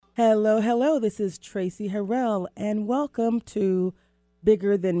Hello, hello. This is Traci Harrell, and welcome to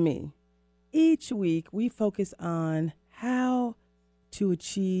Bigger Than Me. Each week, we focus on how to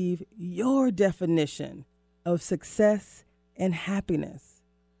achieve your definition of success and happiness.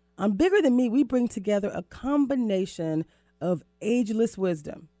 On Bigger Than Me, we bring together a combination of ageless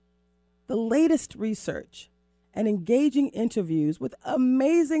wisdom, the latest research, and engaging interviews with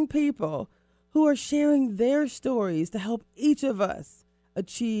amazing people who are sharing their stories to help each of us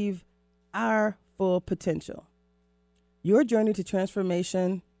achieve our full potential. Your journey to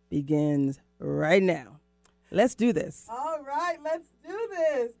transformation begins right now. Let's do this. All right, let's do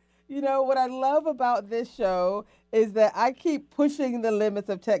this. You know, what I love about this show is that I keep pushing the limits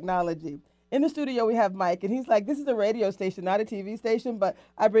of technology. In the studio, we have Mike, and he's like, this is a radio station, not a TV station, but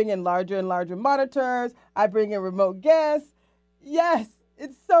I bring in larger and larger monitors. I bring in remote guests. Yes,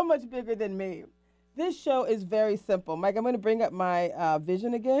 it's so much bigger than me. This show is very simple. Mike, I'm going to bring up my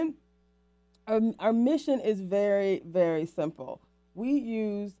vision again. Our mission is very, very simple. We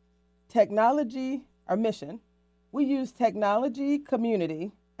use technology, our mission, we use technology,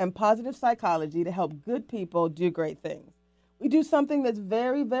 community, and positive psychology to help good people do great things. We do something that's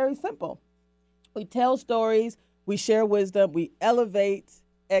very, very simple. We tell stories, we share wisdom, we elevate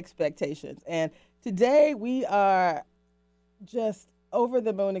expectations. And today we are just over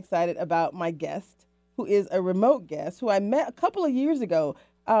the moon excited about my guest, who is a remote guest, who I met a couple of years ago.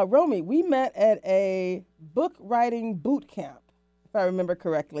 Romy, we met at a book writing boot camp, if I remember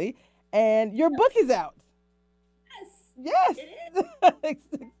correctly, and your book is out. Yes. It is. It's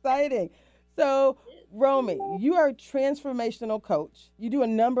exciting. So, Romy, you are a transformational coach. You do a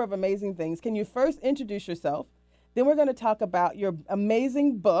number of amazing things. Can you first introduce yourself? Then we're going to talk about your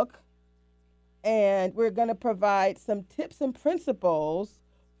amazing book, and we're going to provide some tips and principles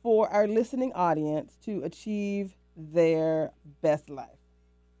for our listening audience to achieve their best life.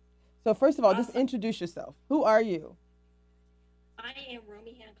 So first of all, Just introduce yourself. Who are you? I am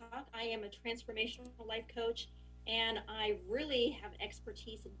Romy Hancock. I am a transformational life coach, and I really have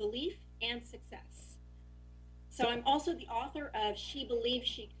expertise in belief and success. So I'm also the author of She Believed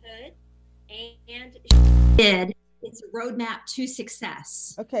She Could, and She Did. It's a roadmap to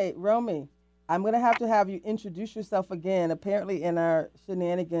success. Okay, Romy, I'm going to have you introduce yourself again. Apparently in our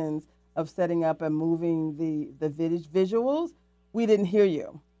shenanigans of setting up and moving the visuals, we didn't hear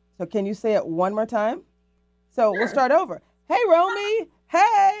you. So can you say it one more time? So We'll start over. Hey, Romy.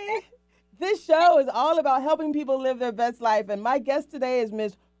 Hey. This show is all about helping people live their best life. And my guest today is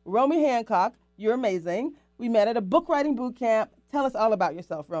Miss Romy Hancock. You're amazing. We met at a book writing boot camp. Tell us all about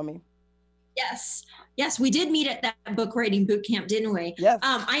yourself, Romy. Yes, we did meet at that book writing boot camp, didn't we? Yes.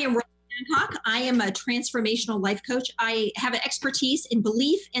 I am Romy Hancock. I am a transformational life coach. I have an expertise in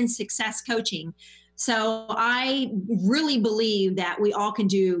belief and success coaching. So I really believe that we all can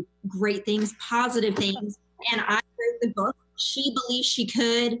do great things, positive things. And I wrote the book, She Believed She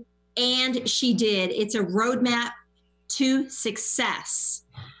Could, and She Did. It's a roadmap to success.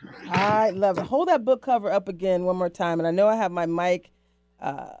 I love it. Hold that book cover up again one more time. And I know I have my mic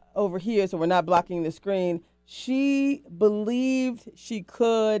over here, so we're not blocking the screen. She believed she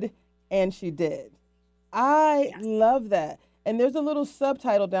could, and she did. I love that. And there's a little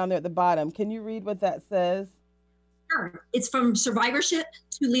subtitle down there at the bottom. Can you read what that says? Sure. It's From Survivorship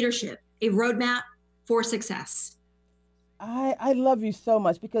to Leadership, a roadmap for success. I love you so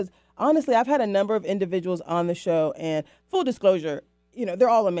much because honestly, I've had a number of individuals on the show, and full disclosure, you know, they're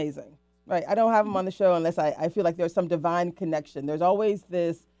all amazing, right? I don't have them on the show unless I feel like there's some divine connection. There's always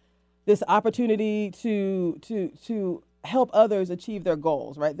this opportunity to help others achieve their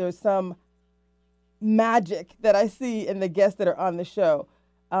goals, right? There's some magic that I see in the guests that are on the show.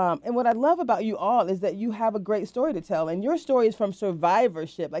 And what I love about you all is that you have a great story to tell. And your story is from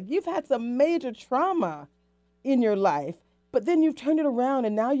survivorship. Like, you've had some major trauma in your life, but then you've turned it around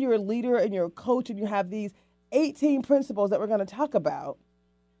and now you're a leader and you're a coach and you have these 18 principles that we're going to talk about.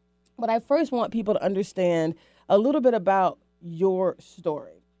 But I first want people to understand a little bit about your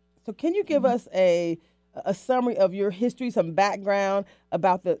story. So can you give us a summary of your history, some background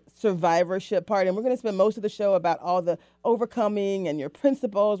about the survivorship part? And we're going to spend most of the show about all the overcoming and your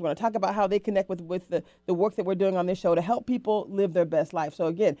principles. We're going to talk about how they connect with the work that we're doing on this show to help people live their best life. So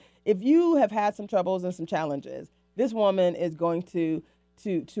again, if you have had some troubles and some challenges, this woman is going to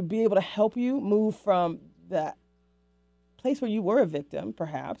be able to help you move from that place where you were a victim,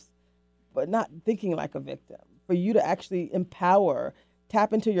 perhaps, but not thinking like a victim, for you to actually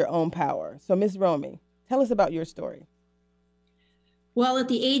tap into your own power. So Miss Romy, tell us about your story. Well, at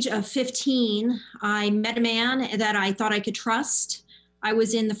the age of 15, I met a man that I thought I could trust. I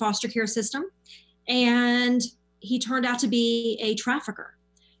was in the foster care system, and he turned out to be a trafficker.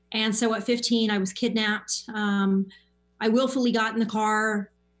 And so at 15, I was kidnapped. I willfully got in the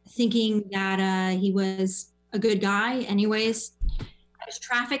car thinking that he was a good guy. Anyways, I was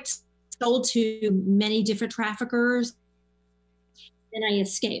trafficked, sold to many different traffickers, and I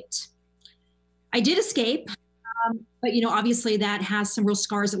escaped. I did escape, but obviously that has some real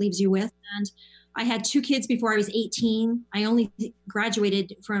scars it leaves you with. And I had 2 kids before I was 18. I only went to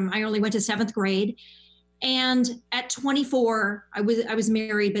 7th grade. And at 24, I was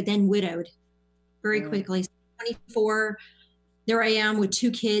married, but then widowed very quickly. 24, there I am with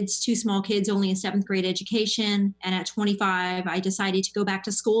 2 kids, 2 small kids, only in 7th grade education. And at 25, I decided to go back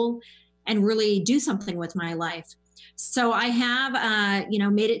to school and really do something with my life. So I have,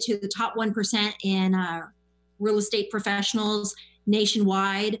 made it to the top 1% in real estate professionals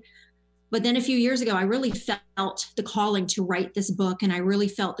nationwide. But then a few years ago, I really felt the calling to write this book, and I really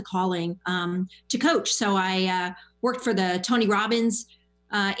felt the calling to coach. So I worked for the Tony Robbins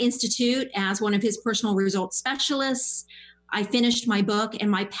Institute as one of his personal results specialists. I finished my book,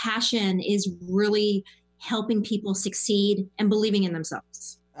 and my passion is really helping people succeed and believing in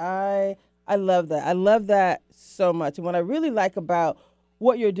themselves. I love that. I love that so much. And what I really like about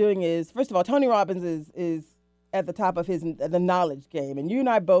what you're doing is, first of all, Tony Robbins is at the top of the knowledge game, and you and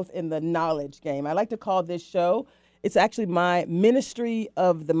I both in the knowledge game. I like to call this show, it's actually my ministry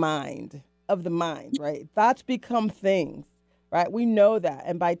of the mind, right? Thoughts become things, right? We know that,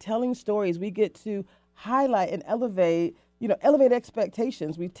 and by telling stories, we get to highlight and elevate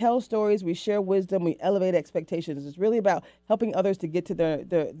expectations. We tell stories, we share wisdom, we elevate expectations. It's really about helping others to get to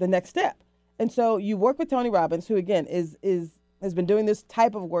the next step. And so you work with Tony Robbins, who again has been doing this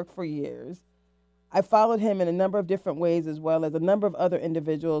type of work for years. I followed him in a number of different ways, as well as a number of other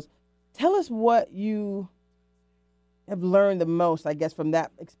individuals. Tell us what you have learned the most, I guess, from that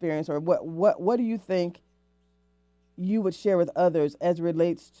experience, or what do you think you would share with others as it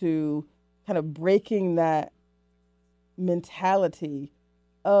relates to kind of breaking that mentality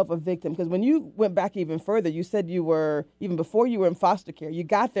of a victim? Because when you went back even further, you said you were, even before you were in foster care, you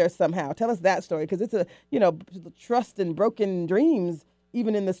got there somehow. Tell us that story, because it's trust and broken dreams,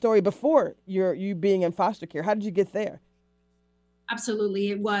 even in the story before you being in foster care. How did you get there?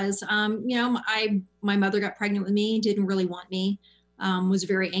 Absolutely. It was, my mother got pregnant with me, didn't really want me, was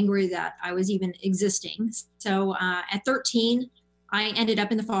very angry that I was even existing. So at 13, I ended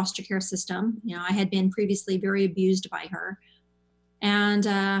up in the foster care system. I had been previously very abused by her, and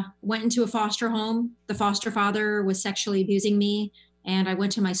went into a foster home. The foster father was sexually abusing me, and I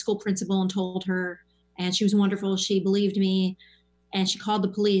went to my school principal and told her, and she was wonderful. She believed me, and she called the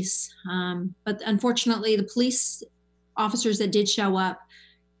police. But unfortunately, the police officers that did show up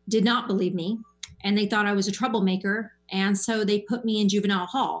did not believe me, and they thought I was a troublemaker. And so they put me in juvenile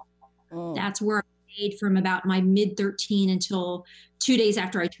hall. Oh. That's where I stayed from about my mid 13 until 2 days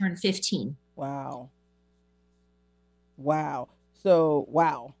after I turned 15. Wow. So,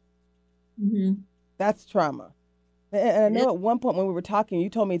 wow. Mm-hmm. That's trauma. And I know at one point when we were talking, you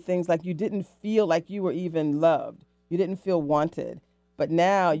told me things like you didn't feel like you were even loved. You didn't feel wanted. But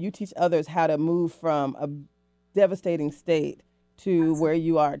now you teach others how to move from a devastating state to where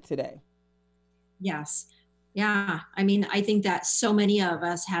you are today. Yes. Yeah. I mean, I think that so many of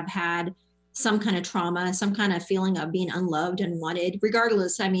us have had some kind of trauma, some kind of feeling of being unloved and wanted,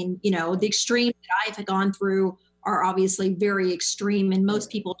 regardless. I mean, the extremes that I've gone through are obviously very extreme, and most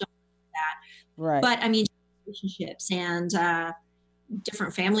people don't do that. Right. But I mean, relationships and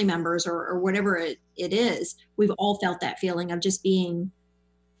different family members or whatever it is, we've all felt that feeling of just being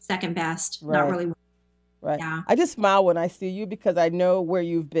second best, right. Not really. Right. Yeah. I just smile when I see you because I know where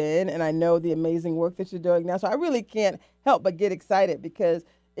you've been and I know the amazing work that you're doing now. So I really can't help but get excited because,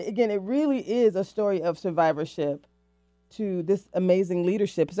 again, it really is a story of survivorship to this amazing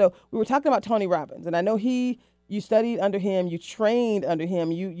leadership. So we were talking about Tony Robbins, and I know you studied under him, you trained under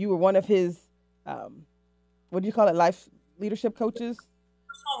him, you were one of his, what do you call it, life leadership coaches?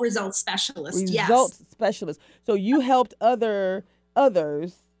 Personal results specialist, Results specialist. So you helped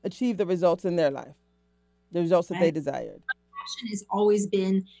others achieve the results in their life, the results that they desired. My passion has always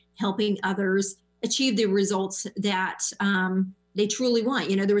been helping others achieve the results that they truly want.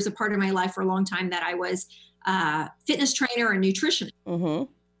 There was a part of my life for a long time that I was a fitness trainer and nutritionist. Mm-hmm.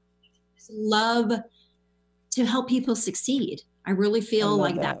 I just love to help people succeed. I really feel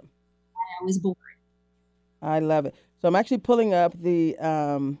like that I was born. I love it. So I'm actually pulling up the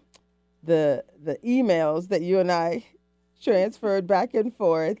emails that you and I transferred back and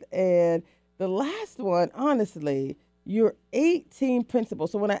forth, and the last one, honestly, your 18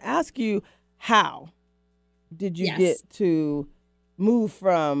 principles. So when I ask you, how did you get to move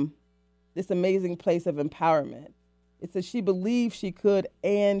from this amazing place of empowerment It says she believed she could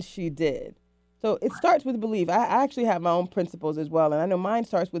and she did. So it starts with belief. I actually have my own principles as well, and I know mine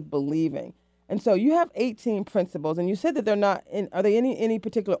starts with believing. And so you have 18 principles, and you said that they're not in, are they any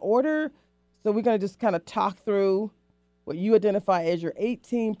particular order? So we're going to just kind of talk through what you identify as your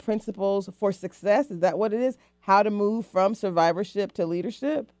 18 principles for success. Is that what it is? How to move from survivorship to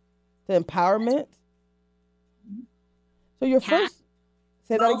leadership, to empowerment? So your first,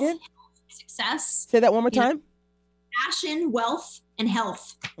 say that again? Success. Say that one more time. Passion, wealth, and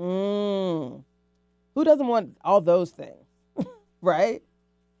health. Who doesn't want all those things, right?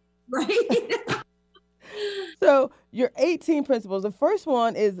 Right. So your 18 principles, the first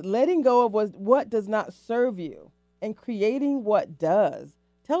one is letting go of what does not serve you and creating what does.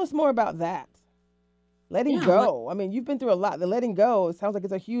 Tell us more about that. Letting go. I mean, you've been through a lot. The letting go, it sounds like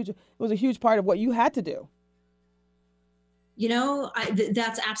it was a huge part of what you had to do.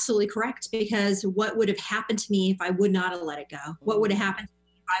 That's absolutely correct, because what would have happened to me if I would not have let it go? What would have happened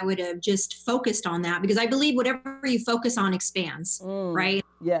if I would have just focused on that? Because I believe whatever you focus on expands, right?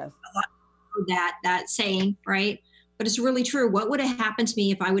 Yes. A lot of that saying, right? But it's really true. What would have happened to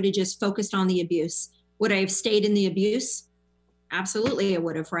me if I would have just focused on the abuse? Would I have stayed in the abuse? Absolutely, I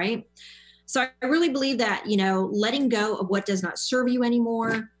would have, right? So I really believe that, letting go of what does not serve you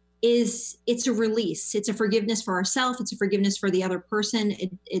anymore it's a release. It's a forgiveness for ourselves. It's a forgiveness for the other person.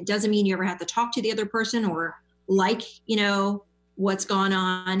 It doesn't mean you ever have to talk to the other person or what's gone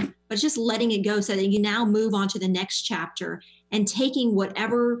on, but it's just letting it go so that you now move on to the next chapter and taking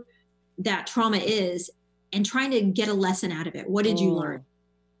whatever that trauma is and trying to get a lesson out of it. What did you learn?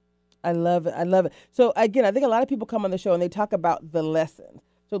 I love it. I love it. So again, I think a lot of people come on the show and they talk about the lessons.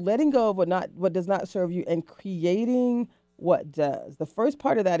 So letting go of what does not serve you and creating what does. The first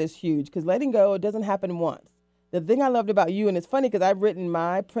part of that is huge, because letting go, it doesn't happen once. The thing I loved about you, and it's funny because I've written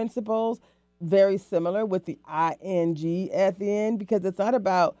my principles very similar with the ing at the end, because it's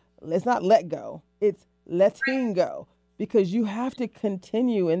not let go, it's letting go, because you have to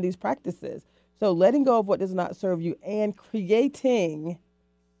continue in these practices. So letting go of what does not serve you and creating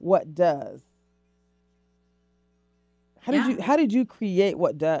what does. How did you create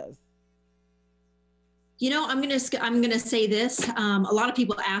what does? I'm gonna say this. A lot of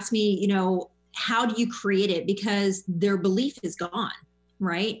people ask me, how do you create it? Because their belief is gone,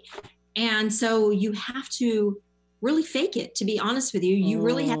 right? And so you have to really fake it. To be honest with you, you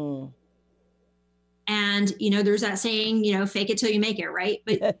really have. And there's that saying, fake it till you make it, right?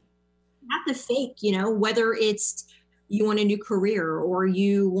 But you have to fake, whether it's you want a new career or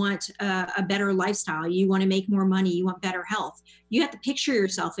you want a better lifestyle, you want to make more money, you want better health. You have to picture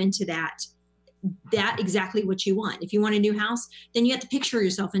yourself into that exactly what you want. If you want a new house, then you have to picture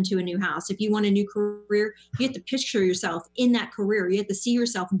yourself into a new house. If you want a new career, you have to picture yourself in that career. You have to see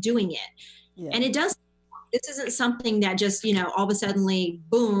yourself doing it. Yeah. And this isn't something that just, all of a sudden,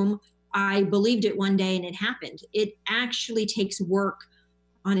 boom, I believed it one day and it happened. It actually takes work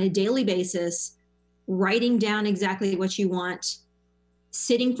on a daily basis, writing down exactly what you want,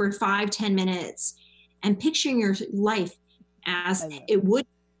 sitting for 5-10 minutes and picturing your life as it would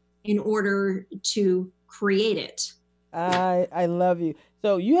in order to create it. I love you.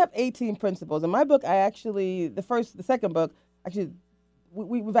 So you have 18 principles. In my book, the second book,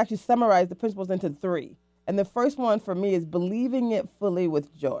 we've actually summarized the principles into 3. And the first one for me is believing it fully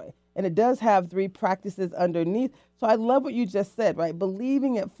with joy. And it does have 3 practices underneath. So I love what you just said, right?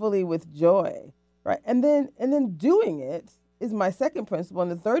 Believing it fully with joy, right? And then doing it is my second principle. And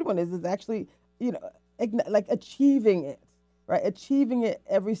the third one is actually, like achieving it. Right, achieving it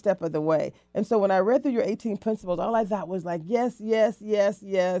every step of the way. And so when I read through your 18 principles, all I thought was like, yes, yes, yes,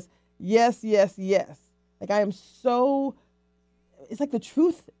 yes, yes, yes, yes. Like it's like the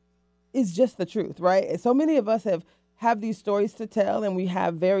truth is just the truth, right? And so many of us have these stories to tell, and we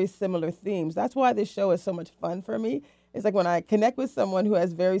have very similar themes. That's why this show is so much fun for me. It's like when I connect with someone who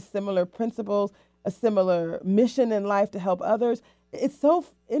has very similar principles, a similar mission in life to help others. It's so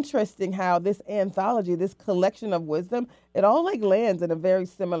interesting how this anthology, this collection of wisdom, it all lands in a very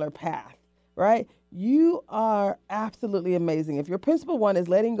similar path, right? You are absolutely amazing. If your principle 1 is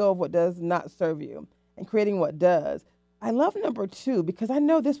letting go of what does not serve you and creating what does, I love number 2, because I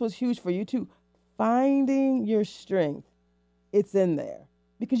know this was huge for you too. Finding your strength. It's in there,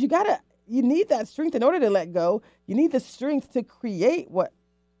 because you need that strength in order to let go. You need the strength to create what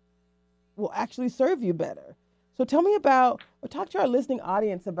will actually serve you better. So tell me talk to our listening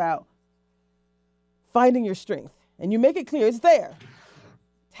audience about finding your strength. And you make it clear it's there.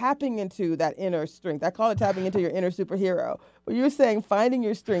 Tapping into that inner strength. I call it tapping into your inner superhero. But you're saying finding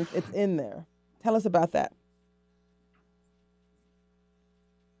your strength, it's in there. Tell us about that.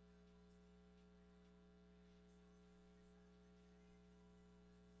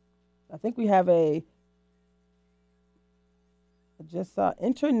 I think we have I just saw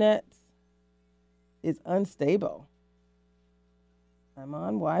internet is unstable. I'm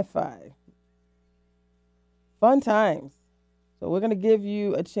on Wi-Fi. Fun times. So we're going to give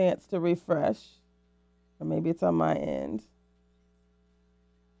you a chance to refresh, or maybe it's on my end.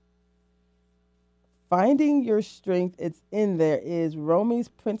 Finding your strength, it's in there, is Romy's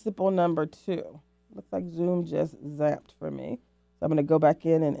principle number 2. Looks like Zoom just zapped for me. So I'm going to go back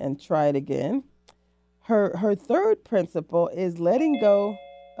in and try it again. Her third principle is letting go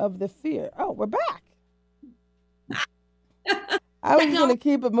of the fear. Oh, we're back. I was going to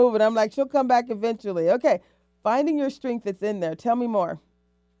keep it moving. I'm like, she'll come back eventually. Okay. Finding your strength, it's in there. Tell me more.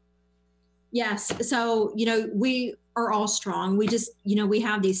 Yes. So, we are all strong. We just, we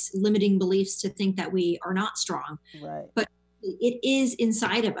have these limiting beliefs to think that we are not strong. Right. But it is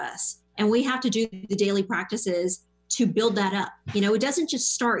inside of us. And we have to do the daily practices to build that up. It doesn't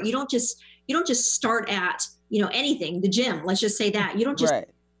just start. You don't just start at, anything, the gym. Let's just say that. You don't just right.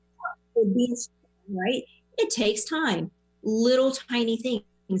 start being strong, right? It takes time. Little tiny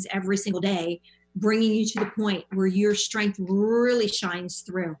things every single day, bringing you to the point where your strength really shines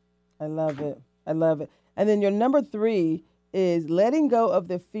through. I love it. I love it. And then your number 3 is letting go of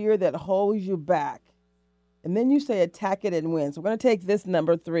the fear that holds you back. And then you say attack it and win. So we're going to take this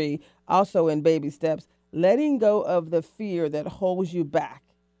number 3 also in baby steps. Letting go of the fear that holds you back.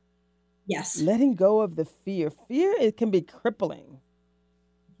 Yes. Letting go of the fear. Fear, it can be crippling.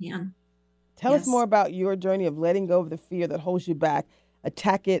 Yeah. Tell us more about your journey of letting go of the fear that holds you back.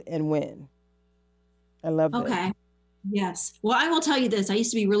 Attack it and win. I love that. Okay. Yes. Well, I will tell you this. I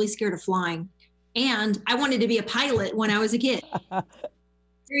used to be really scared of flying, and I wanted to be a pilot when I was a kid. There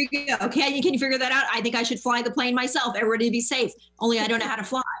you go. Okay. Can you figure that out? I think I should fly the plane myself. Everybody to be safe. Only I don't know how to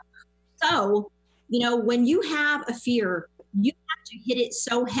fly. So, when you have a fear, you have to hit it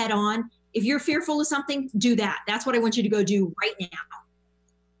so head on. If you're fearful of something, do that. That's what I want you to go do right now.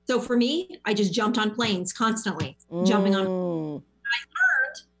 So for me, I just jumped on planes constantly, jumping on. I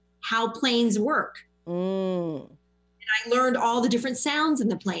learned how planes work. And I learned all the different sounds in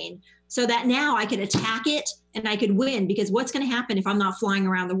the plane so that now I could attack it and I could win, because what's going to happen if I'm not flying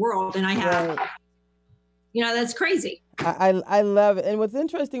around the world and I have, that's crazy. I love it. And what's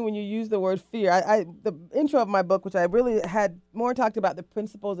interesting when you use the word fear, the intro of my book, which I really had more talked about the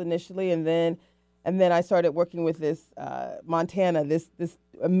principles initially, and then I started working with this Montana, this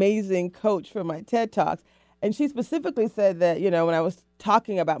amazing coach for my TED Talks. And she specifically said that, when I was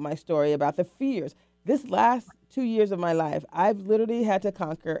talking about my story, about the fears, this last 2 years of my life, I've literally had to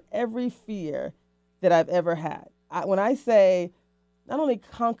conquer every fear that I've ever had. When I say not only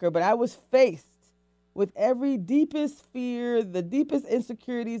conquer, but I was faced with every deepest fear, the deepest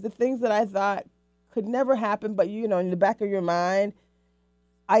insecurities, the things that I thought could never happen, but in the back of your mind,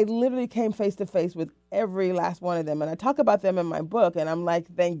 I literally came face to face with every last one of them. And I talk about them in my book, and I'm like,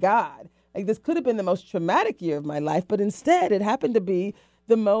 thank God. Like, this could have been the most traumatic year of my life, but instead it happened to be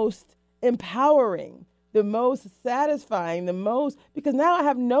the most empowering, the most satisfying, because now I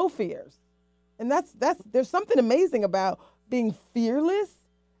have no fears. And there's something amazing about being fearless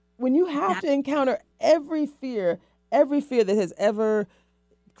when you have to encounter every fear that has ever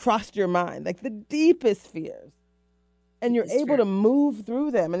crossed your mind, like the deepest fears. And you're able to move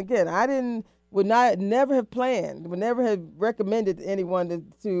through them. And again, would never have planned, would never have recommended to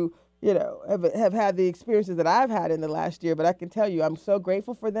anyone to have had the experiences that I've had in the last year. But I can tell you, I'm so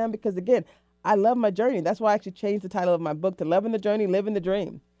grateful for them, because again, I love my journey. That's why I actually changed the title of my book to Loving the Journey, Living the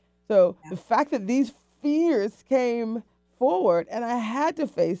Dream. So the fact that these fears came forward and I had to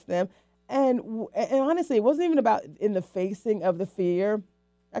face them. And honestly, it wasn't even about in the facing of the fear.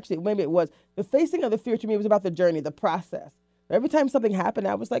 Actually, maybe it was. The facing of the fear to me was about the journey, the process. Every time something happened,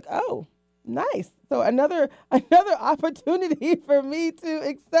 I was like, oh, nice. So another opportunity for me to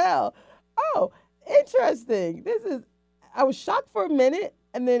excel. Oh, interesting. I was shocked for a minute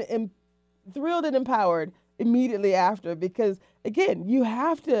and then thrilled and empowered immediately after, because again, you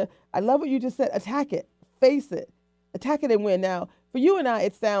have to, I love what you just said, attack it, face it, attack it and win. Now, for you and I,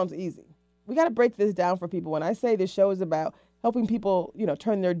 it sounds easy. We got to break this down for people. When I say this show is about helping people,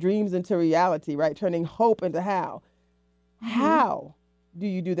 turn their dreams into reality, right? Turning hope into how. Mm-hmm. How do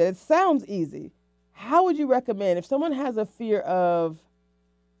you do that? It sounds easy. How would you recommend if someone has a fear of,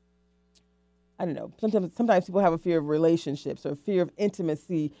 I don't know, sometimes people have a fear of relationships or fear of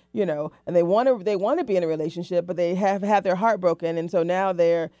intimacy, and they want to be in a relationship, but they have had their heart broken, and so now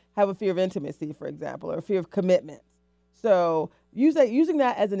they have a fear of intimacy, for example, or a fear of commitment. So using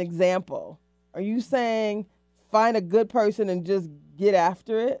that as an example, are you saying find a good person and just get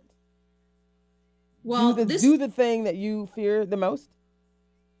after it? Well, do the thing that you fear the most?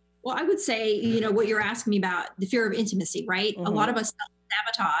 Well, I would say, what you're asking me about, the fear of intimacy, right? A lot of us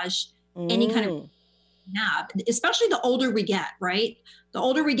self-sabotage any kind of have, especially the older we get, right? The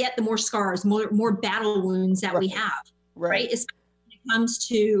older we get, the more scars, more battle wounds that we have, right? Especially when it comes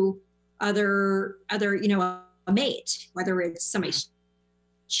to other, a mate, whether it's somebody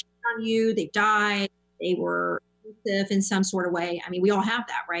cheated on you, they died, they were abusive in some sort of way. I mean, we all have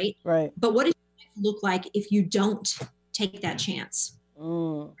that, right? Right. But what does it look like if you don't take that chance?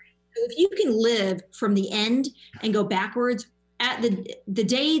 So if you can live from the end and go backwards, at the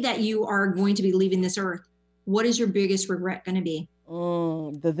day that you are going to be leaving this earth, what is your biggest regret going to be?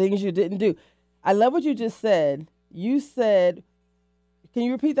 The things you didn't do. I love what you just said. You said, can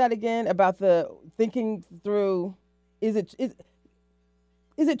you repeat that again about the thinking through? Is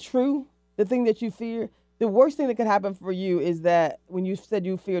it true, the thing that you fear? The worst thing that could happen for you is that when you said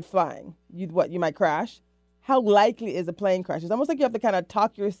you feared flying, you might crash. How likely is a plane crash? It's almost like you have to kind of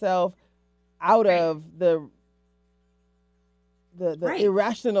talk yourself out of the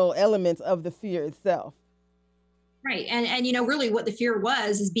irrational elements of the fear itself. Right. And really what the fear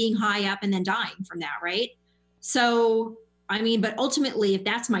was is being high up and then dying from that, right? So, I mean, but ultimately, if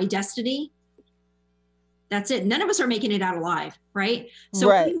that's my destiny, that's it. None of us are making it out alive, right? So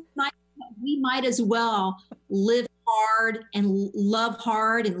we might as well live hard and love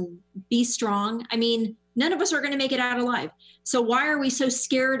hard and be strong. I mean, none of us are going to make it out alive. So why are we so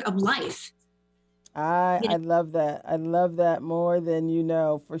scared of life? I love that. I love that more than you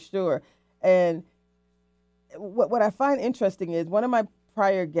know, for sure. And what I find interesting is one of my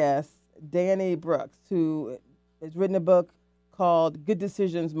prior guests, Danny Brooks, who has written a book called Good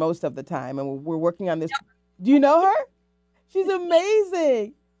Decisions Most of the Time. And we're working on this. Do you know her? She's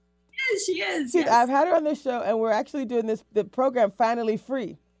amazing. Yes, she is. Yes. I've had her on this show, and we're actually doing the program Finally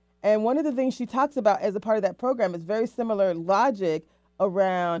Free. And one of the things she talks about as a part of that program is very similar logic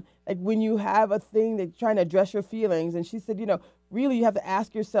around like when you have a thing that you're trying to address your feelings. And she said, really you have to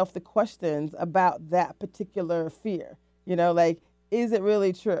ask yourself the questions about that particular fear. Like, is it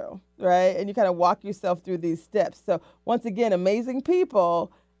really true? Right? And you kind of walk yourself through these steps. So once again, amazing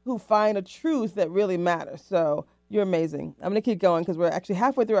people who find a truth that really matters. So you're amazing. I'm going to keep going because we're actually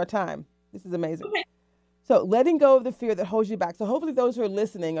halfway through our time. This is amazing. Okay. So letting go of the fear that holds you back. So hopefully those who are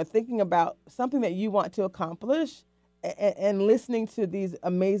listening are thinking about something that you want to accomplish and listening to these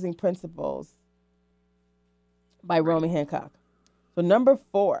amazing principles by Romy Hancock. So number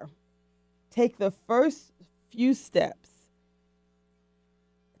 4, take the first few steps.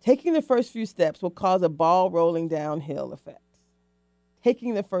 Taking the first few steps will cause a ball rolling downhill effect.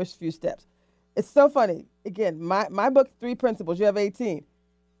 Taking the first few steps. It's so funny. Again, my book, 3 Principles, you have 18.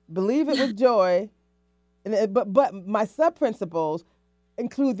 Believe it with joy. But my sub-principles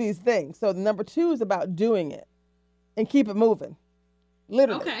include these things. So number 2 is about doing it and keep it moving.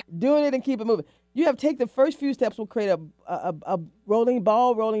 Literally. Okay. Doing it and keep it moving. You have take the first few steps will create a rolling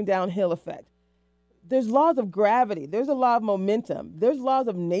downhill effect. There's laws of gravity. There's a law of momentum. There's laws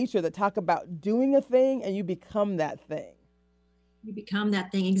of nature that talk about doing a thing and you become that thing. You become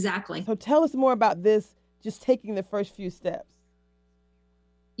that thing, exactly. So tell us more about this, just taking the first few steps.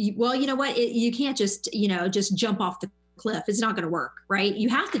 Well, you know what? You can't just jump off the cliff. It's not going to work, right? You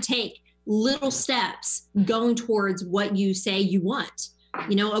have to take little steps going towards what you say you want.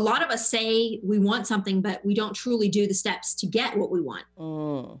 A lot of us say we want something, but we don't truly do the steps to get what we want.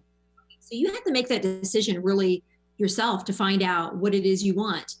 So you have to make that decision really yourself to find out what it is you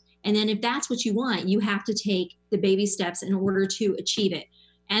want. And then if that's what you want, you have to take the baby steps in order to achieve it.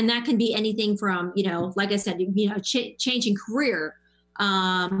 And that can be anything from, like I said, changing career,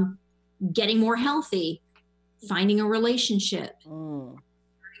 getting more healthy, finding a relationship, starting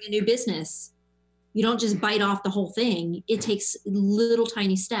a new business. You don't just bite off the whole thing. It takes little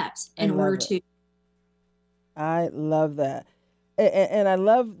tiny steps in order to. I love that. And I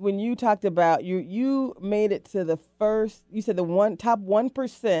love when you talked about you made it to the first, you said the top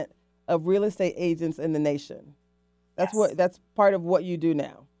 1% of real estate agents in the nation. That's part of what you do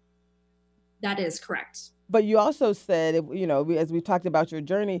now. That is correct. But you also said, as we talked about your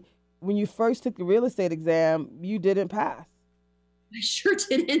journey, when you first took the real estate exam, you didn't pass. I sure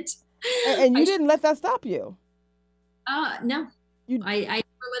didn't. And you didn't let that stop you. No, I never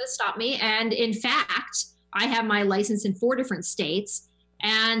let it stop me. And in fact, I have my license in 4 different states,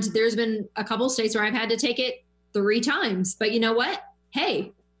 and there's been a couple of states where I've had to take it 3 times. But you know what?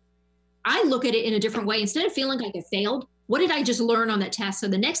 Hey, I look at it in a different way. Instead of feeling like I failed, what did I just learn on that test? So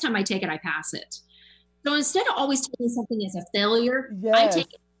the next time I take it, I pass it. So instead of always taking something as a failure, I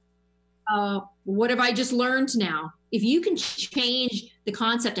take it, what have I just learned now? If you can change the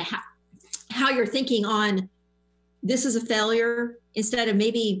concept of how you're thinking on this is a failure, instead of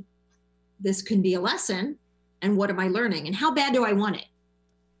maybe this can be a lesson. And what am I learning? And how bad do I want it?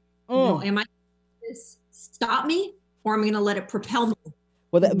 Am I this stop me, or am I going to let it propel me?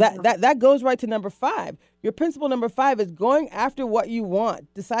 Well, that goes right to number 5. Your principle number 5 is going after what you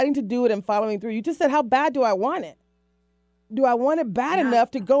want, deciding to do it and following through. You just said, how bad do I want it? Do I want it bad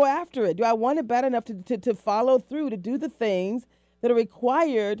enough to go after it? Do I want it bad enough to follow through, to do the things that are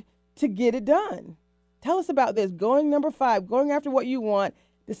required to get it done? Tell us about this. Number 5, going after what you want,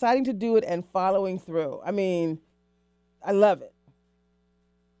 deciding to do it and following through. I mean, I love it.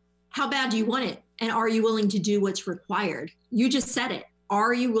 How bad do you want it? And are you willing to do what's required? You just said it.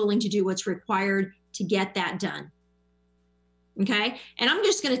 Are you willing to do what's required to get that done? Okay. And I'm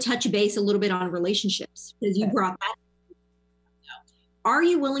just going to touch base a little bit on relationships because you brought that. Are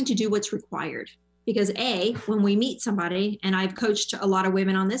you willing to do what's required? Because when we meet somebody, and I've coached a lot of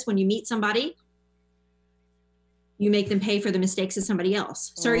women on this, when you meet somebody, you make them pay for the mistakes of somebody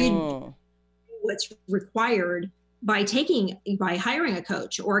else. So are you doing what's required by hiring a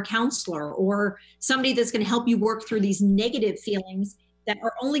coach or a counselor or somebody that's going to help you work through these negative feelings that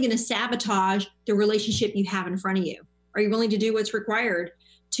are only going to sabotage the relationship you have in front of you? Are you willing to do what's required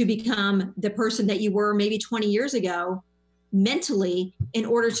to become the person that you were maybe 20 years ago mentally in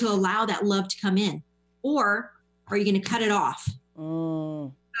order to allow that love to come in? Or are you going to cut it off?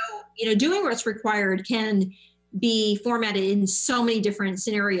 So, doing what's required can be formatted in so many different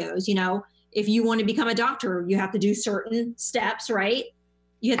scenarios. If you want to become a doctor, you have to do certain steps, right?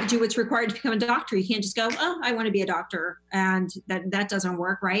 You have to do what's required to become a doctor. You can't just go, I want to be a doctor. And that doesn't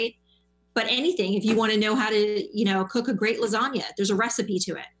work, right? But anything, if you want to know how to, cook a great lasagna, there's a recipe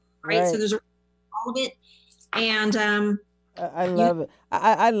to it, right? So there's all of it. And I love it.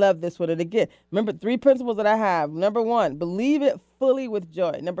 I love this one. And again, remember 3 principles that I have. Number 1, believe it fully with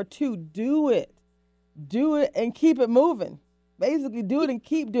joy. Number 2, do it. Do it and keep it moving. Basically, do it and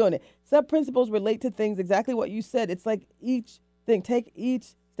keep doing it. Sub principles relate to things exactly what you said. It's like each thing, take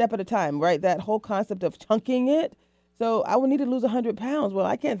each step at a time, right? That whole concept of chunking it. So I would need to lose 100 pounds. Well,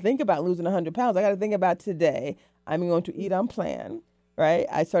 I can't think about losing 100 pounds. I got to think about today. I'm going to eat on plan, right?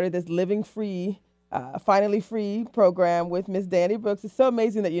 I started this Living Free, Finally Free program with Miss Danny Brooks. It's so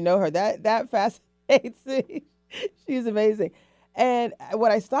amazing that you know her. That fascinates me. She's amazing. And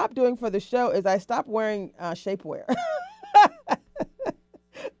what I stopped doing for the show is I stopped wearing shapewear.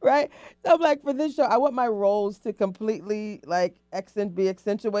 Right? So I'm like, for this show, I want my roles to completely be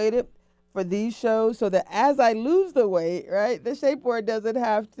accentuated for these shows so that as I lose the weight, right, the shapewear doesn't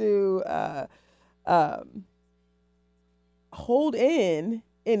have to hold in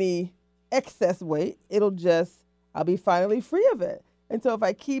any excess weight. I'll be finally free of it. And so if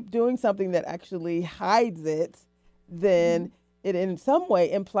I keep doing something that actually hides it, then it in some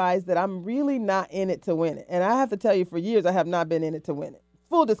way implies that I'm really not in it to win it. And I have to tell you, for years, I have not been in it to win it.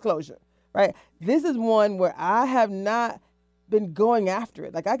 Full disclosure, right? This is one where I have not been going after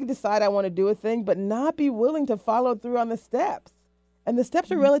it. Like, I can decide I want to do a thing, but not be willing to follow through on the steps. And the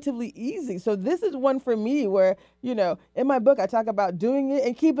steps are relatively easy. So this is one for me where, in my book, I talk about doing it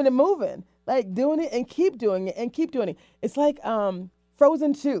and keeping it moving. Like, doing it and keep doing it and keep doing it. It's like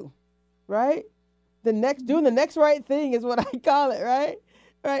Frozen 2, right? Doing the next right thing is what I call it, right?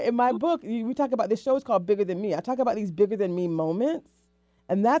 Right. In my book, we talk about, this show is called Bigger Than Me. I talk about these bigger than me moments.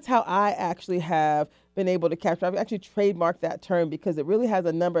 And that's how I actually have been able to capture. I've actually trademarked that term because it really has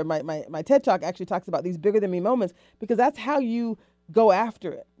a number. My TED Talk actually talks about these bigger than me moments because that's how you go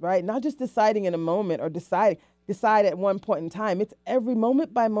after it, right? Not just deciding in a moment or decide at one point in time. It's every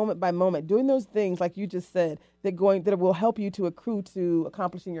moment by moment by moment, doing those things like you just said that will help you to accrue to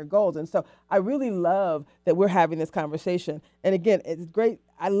accomplishing your goals. And so I really love that we're having this conversation. And again, it's great.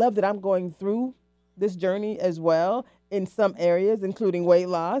 I love that I'm going through this journey as well in some areas, including weight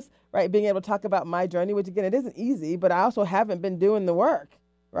loss, right? Being able to talk about my journey, which again, it isn't easy, but I also haven't been doing the work,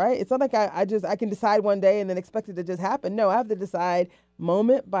 right? It's not like I can decide one day and then expect it to just happen. No, I have to decide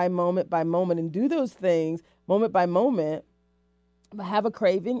moment by moment by moment and do those things moment by moment. If I have a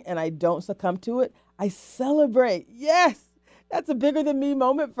craving and I don't succumb to it, I celebrate. Yes, that's a bigger than me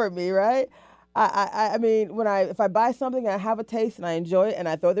moment for me, right? I mean, if I buy something and I have a taste and I enjoy it and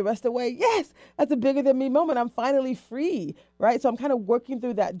I throw the rest away, yes, that's a bigger than me moment. I'm finally free, right? So I'm kind of working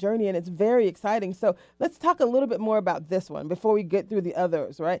through that journey and it's very exciting. So let's talk a little bit more about this one before we get through the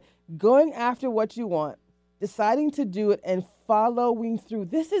others, right? Going after what you want, deciding to do it and following through.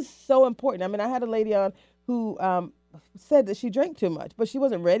 This is so important. I mean, I had a lady on who said that she drank too much, but she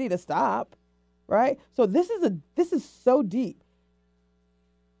wasn't ready to stop, right? So this is so deep.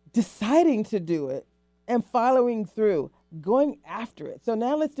 Deciding to do it and following through, going after it. So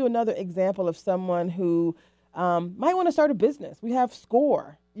now let's do another example of someone who might want to start a business. We have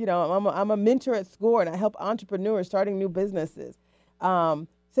SCORE, I'm a mentor at SCORE, and I help entrepreneurs starting new businesses.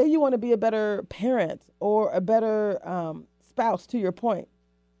 Say you want to be a better parent or a better spouse, to your point.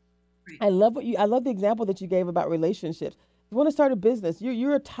 Right. I love the example that you gave about relationships. You want to start a business.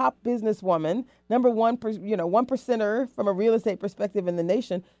 You're a top businesswoman, number one, 1%er from a real estate perspective in the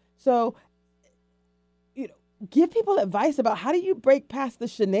nation. So, you know, give people advice about how do you break past the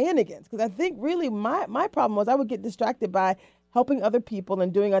shenanigans? Because I think really my problem was I would get distracted by helping other people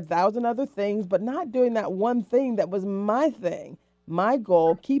and doing 1,000 other things, but not doing that one thing that was my thing, my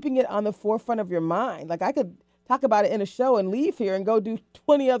goal, keeping it on the forefront of your mind. Like I could talk about it in a show and leave here and go do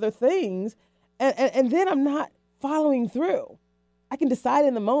 20 other things, and then I'm not following through. I can decide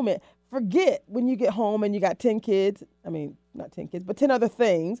in the moment, forget when you get home and you got 10 kids. I mean, not 10 kids, but 10 other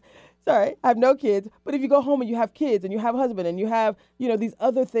things. Sorry, I have no kids. But if you go home and you have kids and you have a husband and you have, these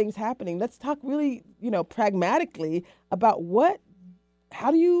other things happening, let's talk really, pragmatically about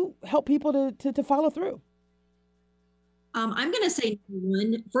how do you help people to follow through? I'm going to say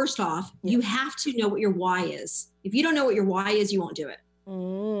one, first off, you have to know what your why is. If you don't know what your why is, you won't do it.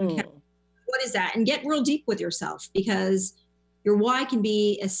 Okay. What is that? And get real deep with yourself, because your why can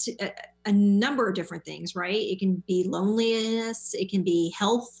be a number of different things, right? It can be loneliness. It can be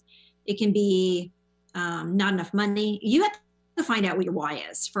health. It can be not enough money. You have to find out what your why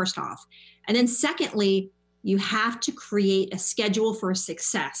is, first off. And then secondly, you have to create a schedule for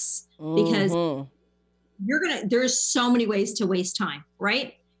success, because there's so many ways to waste time,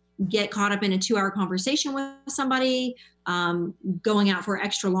 right? Get caught up in a 2-hour conversation with somebody, going out for an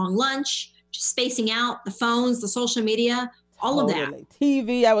extra long lunch, just spacing out the phones, the social media, all of that.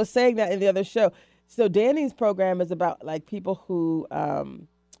 TV. I was saying that in the other show. So Danny's program is about like people who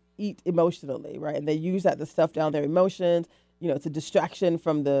eat emotionally, right? And they use that to stuff down their emotions. It's a distraction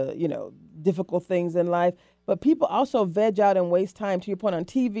from the, difficult things in life. But people also veg out and waste time, to your point, on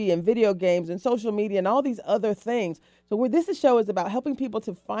TV and video games and social media and all these other things. So where this show is about helping people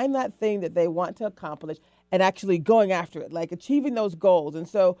to find that thing that they want to accomplish and actually going after it, like achieving those goals. And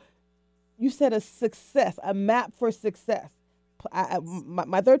so you said a map for success.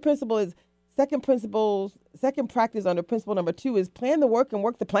 My third principle is second practice under principle number 2 is plan the work and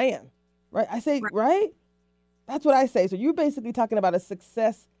work the plan, right? I say, right? That's what I say. So you're basically talking about a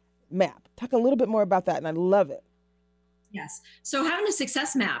success map. Talk a little bit more about that, and I love it. Yes. So having a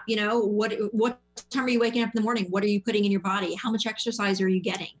success map, what time are you waking up in the morning? What are you putting in your body? How much exercise are you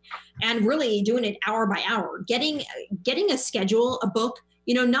getting? And really doing it hour by hour, getting a schedule, a book,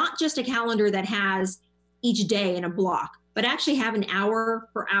 not just a calendar that has each day in a block, but actually have an hour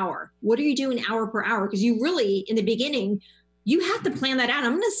per hour. What are you doing hour per hour? Because you really, in the beginning, you have to plan that out.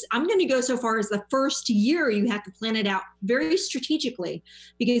 I'm going to go so far as the first year, you have to plan it out very strategically,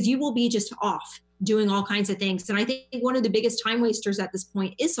 because you will be just off doing all kinds of things. And I think one of the biggest time wasters at this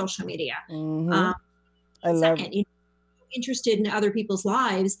point is social media. I love it. Interested in other people's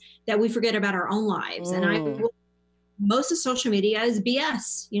lives that we forget about our own lives. And most of social media is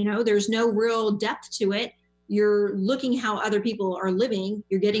BS. There's no real depth to it. You're looking how other people are living.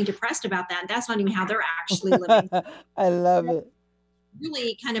 You're getting depressed about that. That's not even how they're actually living. I love it.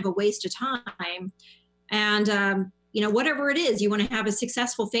 Really kind of a waste of time. And, whatever it is, you want to have a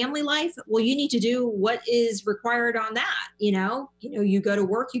successful family life. Well, you need to do what is required on that. You go to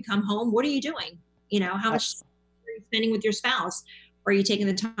work, you come home. What are you doing? How much are you spending with your spouse? Are you taking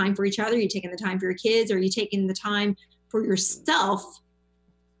the time for each other? Are you taking the time for your kids? Are you taking the time for yourself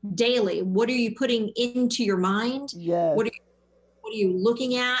daily? What are you putting into your mind? Yes. What are you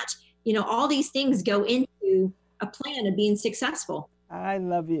looking at? All these things go into a plan of being successful. I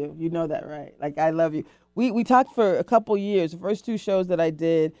love you. You know that, right? Like, I love you. We talked for a couple years. The first 2 years that I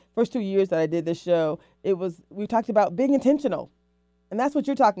did this show, we talked about being intentional. And that's what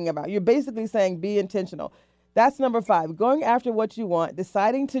you're talking about. You're basically saying be intentional. That's number 5, going after what you want,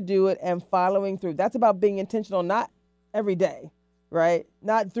 deciding to do it and following through. That's about being intentional, not every day, right?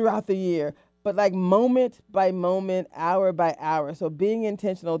 Not throughout the year, but like moment by moment, hour by hour. So being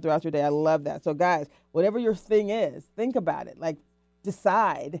intentional throughout your day. I love that. So guys, whatever your thing is, think about it. Like,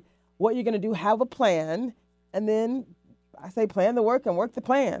 decide what you're going to do, have a plan, and then I say plan the work and work the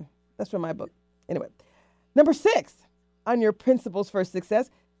plan. That's from my book. Anyway, number 6 on your principles for success,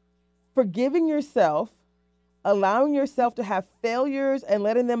 forgiving yourself, allowing yourself to have failures and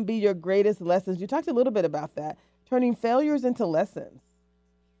letting them be your greatest lessons. You talked a little bit about that, turning failures into lessons.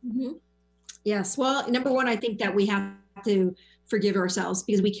 Mm-hmm. Yes. Well, number 1, I think that we have to forgive ourselves,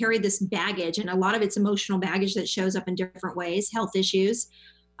 because we carry this baggage, and a lot of it's emotional baggage that shows up in different ways, health issues.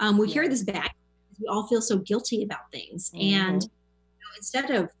 We carry this baggage. We all feel so guilty about things. And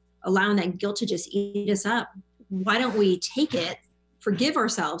instead of allowing that guilt to just eat us up, why don't we take it, forgive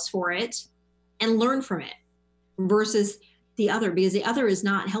ourselves for it and learn from it versus the other, because the other is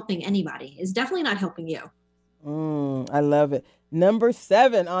not helping anybody. It's definitely not helping you. I love it. Number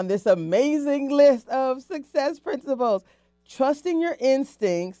 7 on this amazing list of success principles, trusting your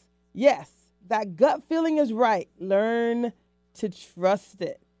instincts. Yes, that gut feeling is right. Learn to trust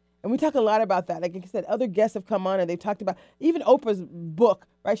it. And we talk a lot about that. Like I said, other guests have come on and they've talked about, even Oprah's book,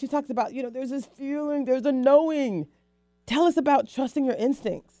 right? She talks about, there's this feeling, there's a knowing. Tell us about trusting your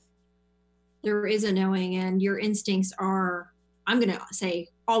instincts. There is a knowing, and your instincts are, I'm going to say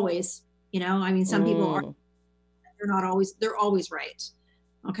always, some people are, they're always right.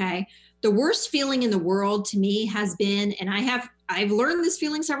 Okay. The worst feeling in the world to me has been, and I've learned this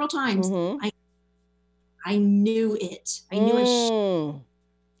feeling several times. I knew it. I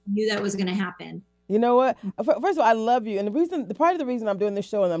knew that was going to happen. You know what? First of all, I love you. And the part of the reason I'm doing this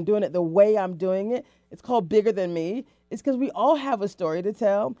show and I'm doing it the way I'm doing it, it's called Bigger Than Me. It's because we all have a story to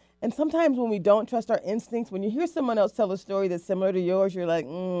tell. And sometimes when we don't trust our instincts, when you hear someone else tell a story that's similar to yours, you're like,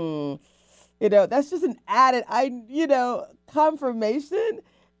 that's just an added, confirmation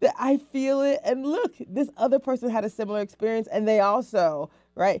that I feel it. And look, this other person had a similar experience and they also,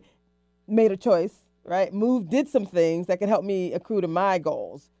 right, made a choice, right, did some things that could help me accrue to my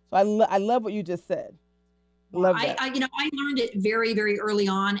goals. So I love what you just said. Love that. I learned it very, very early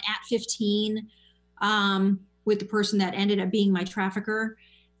on at 15 with the person that ended up being my trafficker.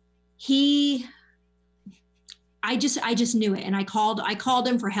 I just knew it. And I called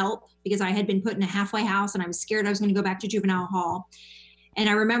him for help because I had been put in a halfway house and I was scared I was going to go back to juvenile hall. And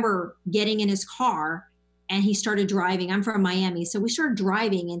I remember getting in his car and he started driving. I'm from Miami. So we started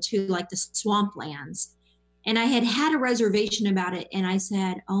driving into like the swamplands. And I had a reservation about it. And I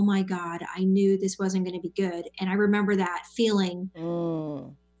said, oh my God, I knew this wasn't going to be good. And I remember that feeling,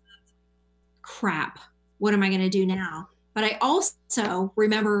 crap, what am I going to do now? But I also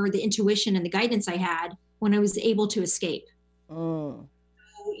remember the intuition and the guidance I had when I was able to escape.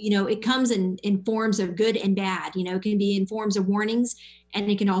 It comes in forms of good and bad. It can be in forms of warnings, and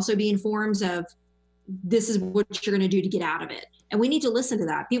it can also be in forms of, this is what you're going to do to get out of it. And we need to listen to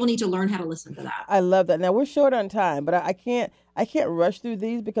that. People need to learn how to listen to that. I love that. Now we're short on time, but I can't rush through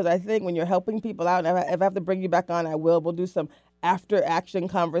these because I think when you're helping people out, and if I have to bring you back on, I will. We'll do some after action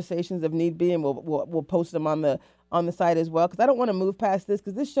conversations if need be, and we'll post them on the site as well. Because I don't want to move past this,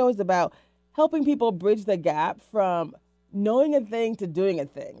 because this show is about helping people bridge the gap from knowing a thing to doing a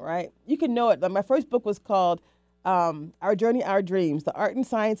thing. Right? You can know it. My first book was called Our Journey, Our Dreams: The Art and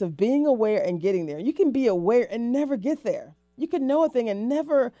Science of Being Aware and Getting There. You can be aware and never get there. You can know a thing and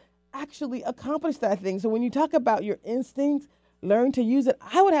never actually accomplish that thing. So when you talk about your instincts, learn to use it.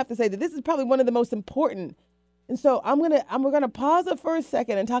 I would have to say that this is probably one of the most important. And so we're gonna pause it for a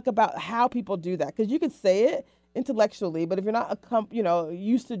second and talk about how people do that, because you could say it intellectually, but if you're not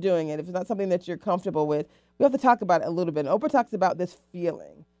used to doing it, if it's not something that you're comfortable with, we have to talk about it a little bit. And Oprah talks about this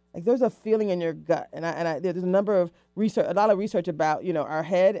feeling. Like there's a feeling in your gut, and there's a lot of research about our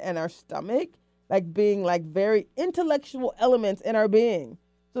head and our stomach, like being like very intellectual elements in our being.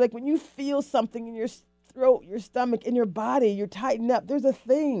 So like when you feel something in your throat, your stomach, in your body, you're tightened up. There's a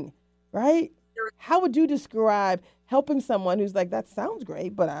thing, right? How would you describe helping someone who's like, that sounds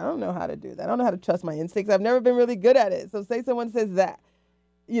great, but I don't know how to do that. I don't know how to trust my instincts. I've never been really good at it. So say someone says that.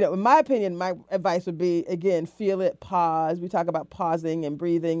 In my opinion, my advice would be, again, feel it, pause. We talk about pausing and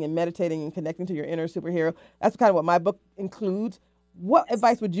breathing and meditating and connecting to your inner superhero. That's kind of what my book includes. What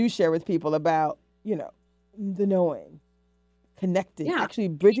advice would you share with people about, the knowing, connecting, actually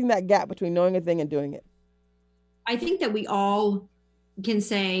bridging that gap between knowing a thing and doing it? I think that we all can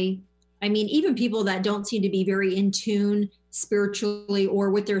say, even people that don't seem to be very in tune spiritually or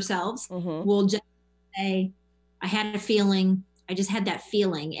with themselves will just say, I had a feeling. I just had that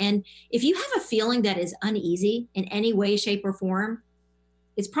feeling. And if you have a feeling that is uneasy in any way, shape, or form,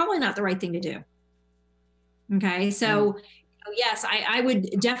 it's probably not the right thing to do. Okay. So yes, I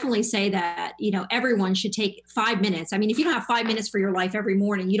would definitely say that, everyone should take 5 minutes. If you don't have 5 minutes for your life every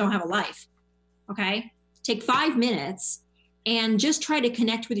morning, you don't have a life. Okay. Take 5 minutes and just try to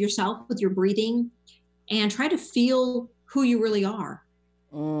connect with yourself, with your breathing, and try to feel who you really are.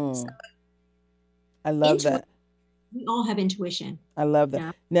 So, I love that. We all have intuition. I love that.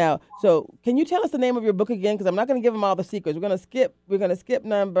 Yeah. Now, so can you tell us the name of your book again? Because I'm not going to give them all the secrets. We're going to skip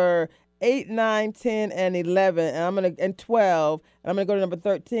number 8, 9, 10, and 11, and 12, and I'm going to go to number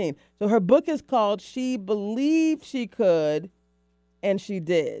 13. So her book is called She Believed She Could, and She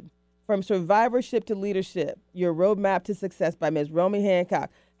Did. From Survivorship to Leadership, Your Roadmap to Success by Ms. Romy Hancock.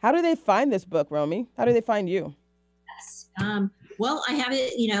 How do they find this book, Romy? How do they find you? Yes. Well, I have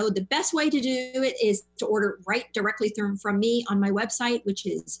it, the best way to do it is to order right directly from me on my website, which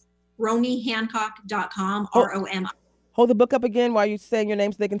is romyhancock.com, ROM. Hold the book up again while you're saying your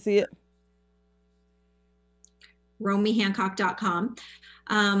name so they can see it. romyhancock.com.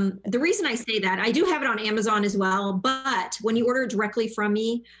 The reason I say that, I do have it on Amazon as well, but when you order directly from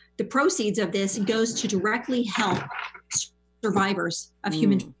me, the proceeds of this goes to directly help survivors of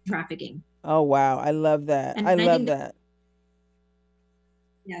human trafficking. Oh, wow. I love that. I love that.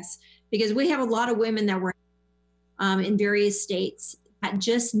 Yes, because we have a lot of women that were in various states that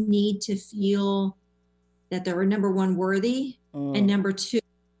just need to feel that they're, number one, worthy, and number two,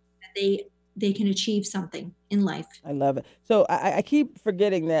 that they can achieve something in life. I love it. So I keep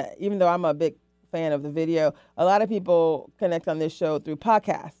forgetting that even though I'm a big fan of the video, a lot of people connect on this show through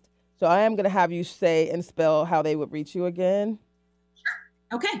podcast. So I am going to have you say and spell how they would reach you again.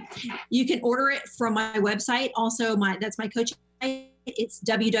 Sure. Okay. You can order it from my website. Also, that's my coaching site. It's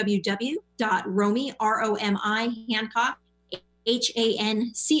www.romy, ROMI, Hancock,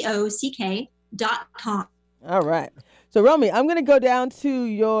 HANCOCK.com. All right. So Romy, I'm going to go down to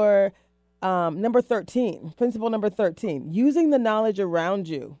your number 13, principle number 13, using the knowledge around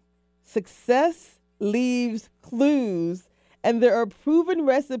you. Success leaves clues, and there are proven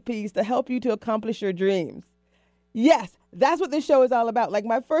recipes to help you to accomplish your dreams. Yes, that's what this show is all about. Like,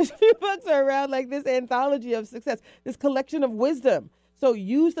 my first few books are around like this anthology of success, this collection of wisdom. So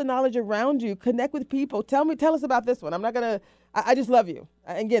use the knowledge around you, connect with people. Tell us about this one. I just love you.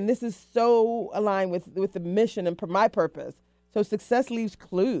 Again, this is so aligned with the mission and my purpose. So success leaves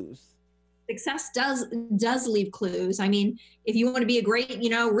clues. Success does leave clues. I mean, if you want to be a great,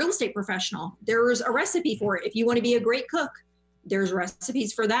 real estate professional, there's a recipe for it. If you want to be a great cook, there's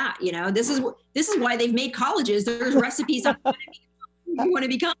recipes for that. This is why they've made colleges. There's recipes on what you want to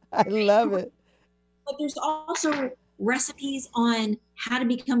become. I love it. But there's also recipes on how to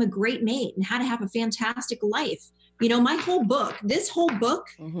become a great mate and how to have a fantastic life. My whole book, this whole book,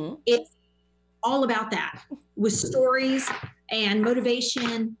 it's all about that, with stories and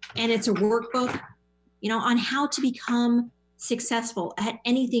motivation. And it's a workbook, on how to become successful at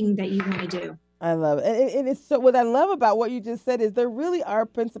anything that you want to do. I love it. And it's so, what I love about what you just said is there really are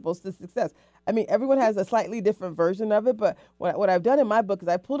principles to success. I mean, everyone has a slightly different version of it, but what I've done in my book is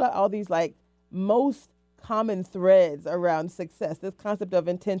I pulled out all these like most common threads around success, this concept of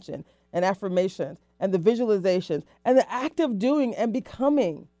intention and affirmations and the visualizations and the act of doing and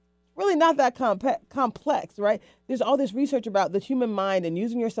becoming. Really not that complex, right? There's all this research about the human mind and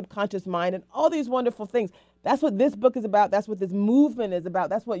using your subconscious mind and all these wonderful things. That's what this book is about. That's what this movement is about.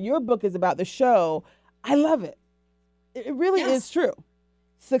 That's what your book is about, the show. I love it. It really is true.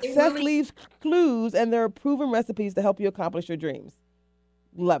 Success leaves clues, and there are proven recipes to help you accomplish your dreams.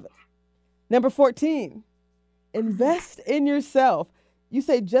 Love it. Number 14, invest in yourself. You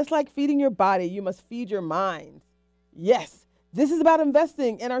say, just like feeding your body, you must feed your mind. Yes. This is about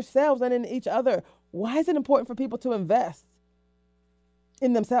investing in ourselves and in each other. Why is it important for people to invest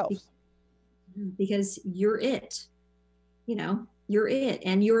in themselves? Because you're it. You're it,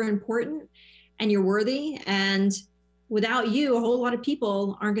 and you're important, and you're worthy. And without you, a whole lot of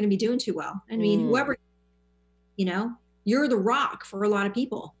people aren't going to be doing too well. I mean, whoever, you're the rock for a lot of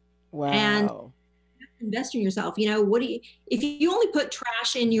people. Wow. And invest in yourself. If you only put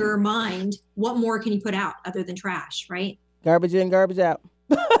trash in your mind, what more can you put out other than trash, right? Garbage in, garbage out.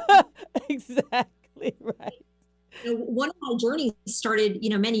 Exactly right. One of my journeys started,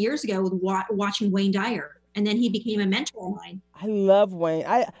 many years ago with watching Wayne Dyer, and then he became a mentor of mine. I love Wayne.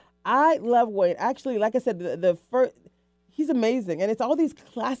 I love Wayne. Actually, like I said, the first, he's amazing, and it's all these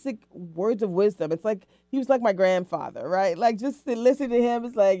classic words of wisdom. It's like he was like my grandfather, right? Like, just to listen to him,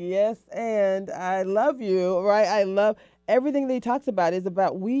 it's like, yes, and I love you, right? I love everything that he talks about is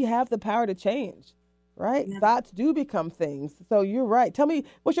about we have the power to change. Right? Yeah. Thoughts do become things. So you're right. Tell me,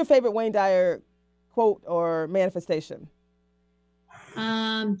 what's your favorite Wayne Dyer quote or manifestation?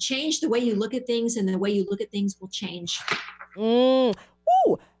 Change the way you look at things, and the way you look at things will change. Ooh,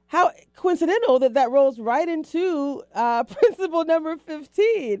 how coincidental that rolls right into principle number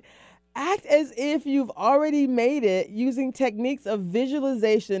 15. Act as if you've already made it using techniques of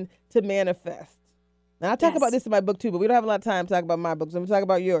visualization to manifest. Now, I talk about this in my book too, but we don't have a lot of time to talk about my books. I'm going to talk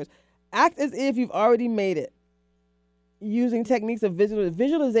about yours. Act as if you've already made it using techniques of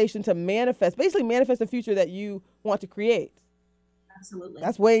visualization to manifest, basically manifest the future that you want to create. Absolutely.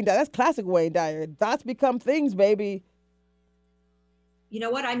 That's Wayne Dyer. That's classic Wayne Dyer. Thoughts become things, baby. You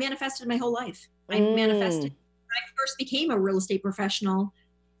know what? I manifested my whole life. I manifested. When I first became a real estate professional,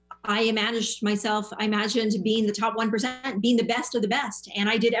 I imagined being the top 1%, being the best of the best. And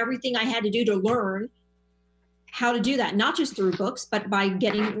I did everything I had to do to learn how to do that, not just through books, but by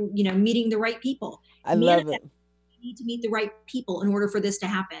getting, meeting the right people. I love it. I need to meet the right people in order for this to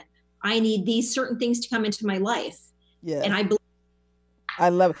happen. I need these certain things to come into my life. Yes. And I believe. I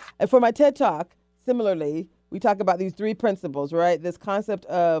love it. And for my TED Talk, similarly, we talk about these 3 principles, right? This concept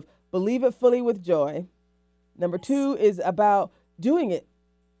of believe it fully with joy. Number 2 is about doing it,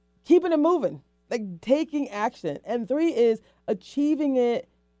 keeping it moving, like taking action. And 3 is achieving it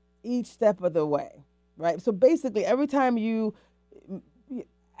each step of the way, right? So basically, every time you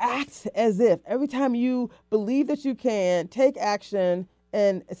act as if, every time you believe that you can, take action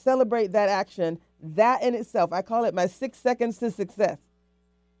and celebrate that action, that in itself, I call it my 6 seconds to success.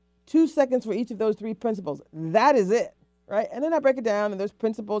 2 seconds for each of those 3 principles. That is it, right? And then I break it down, and there's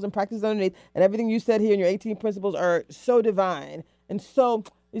principles and practices underneath, and everything you said here in your 18 principles are so divine. And so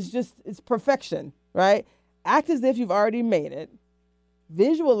it's perfection, right? Act as if you've already made it.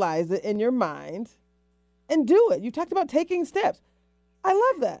 Visualize it in your mind and do it. You talked about taking steps. I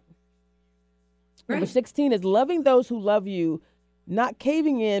love that. Right. Number 16 is loving those who love you, not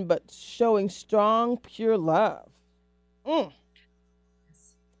caving in, but showing strong, pure love.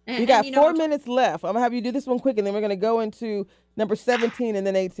 You got 4 minutes left. I'm going to have you do this one quick, and then we're going to go into number 17 and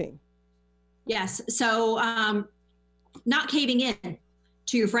then 18. Yes. So not caving in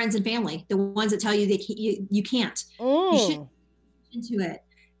to your friends and family, the ones that tell you you can't. You should into it.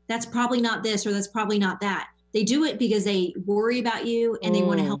 That's probably not this, or that's probably not that. They do it because they worry about you and they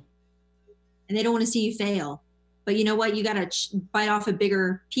want to help, and they don't want to see you fail. But you know what? You got to bite off a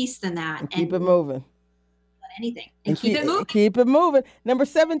bigger piece than that. And keep it moving. Anything. And keep it moving. Keep it moving. Number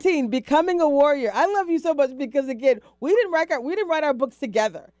 17, becoming a warrior. I love you so much because, again, we didn't write our books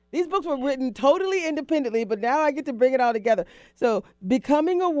together. These books were written totally independently, but now I get to bring it all together. So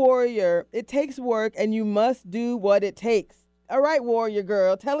becoming a warrior, it takes work, and you must do what it takes. All right, warrior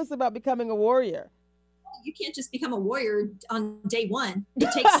girl, tell us about becoming a warrior. You can't just become a warrior on day one.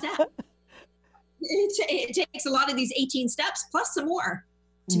 It takes steps. It takes a lot of these 18 steps plus some more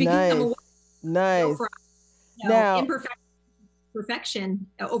to become a warrior. Nice. Now, perfection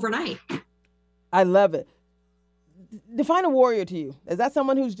overnight. I love it. Define a warrior to you. Is that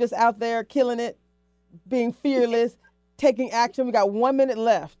someone who's just out there killing it, being fearless, taking action? We got 1 minute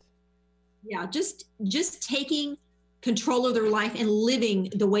left. Yeah, just taking control of their life and living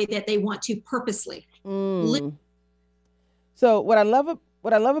the way that they want to purposely. So what I love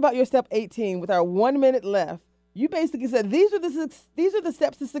about your step 18, with our 1 minute left, you basically said these are the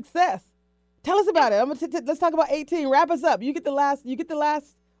steps to success. Tell us about it. Let's talk about 18. Wrap us up. You get the last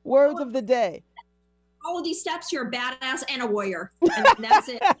words of the day. All of these steps, you're a badass and a warrior. And that's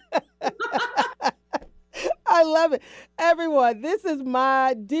it. I love it. Everyone, this is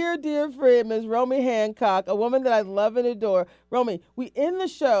my dear, dear friend, Ms. Romy Hancock, a woman that I love and adore. Romy, we end the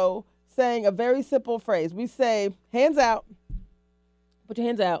show saying a very simple phrase. We say, hands out. Put your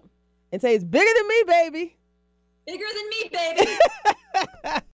hands out. And say, it's bigger than me, baby. Bigger than me, baby.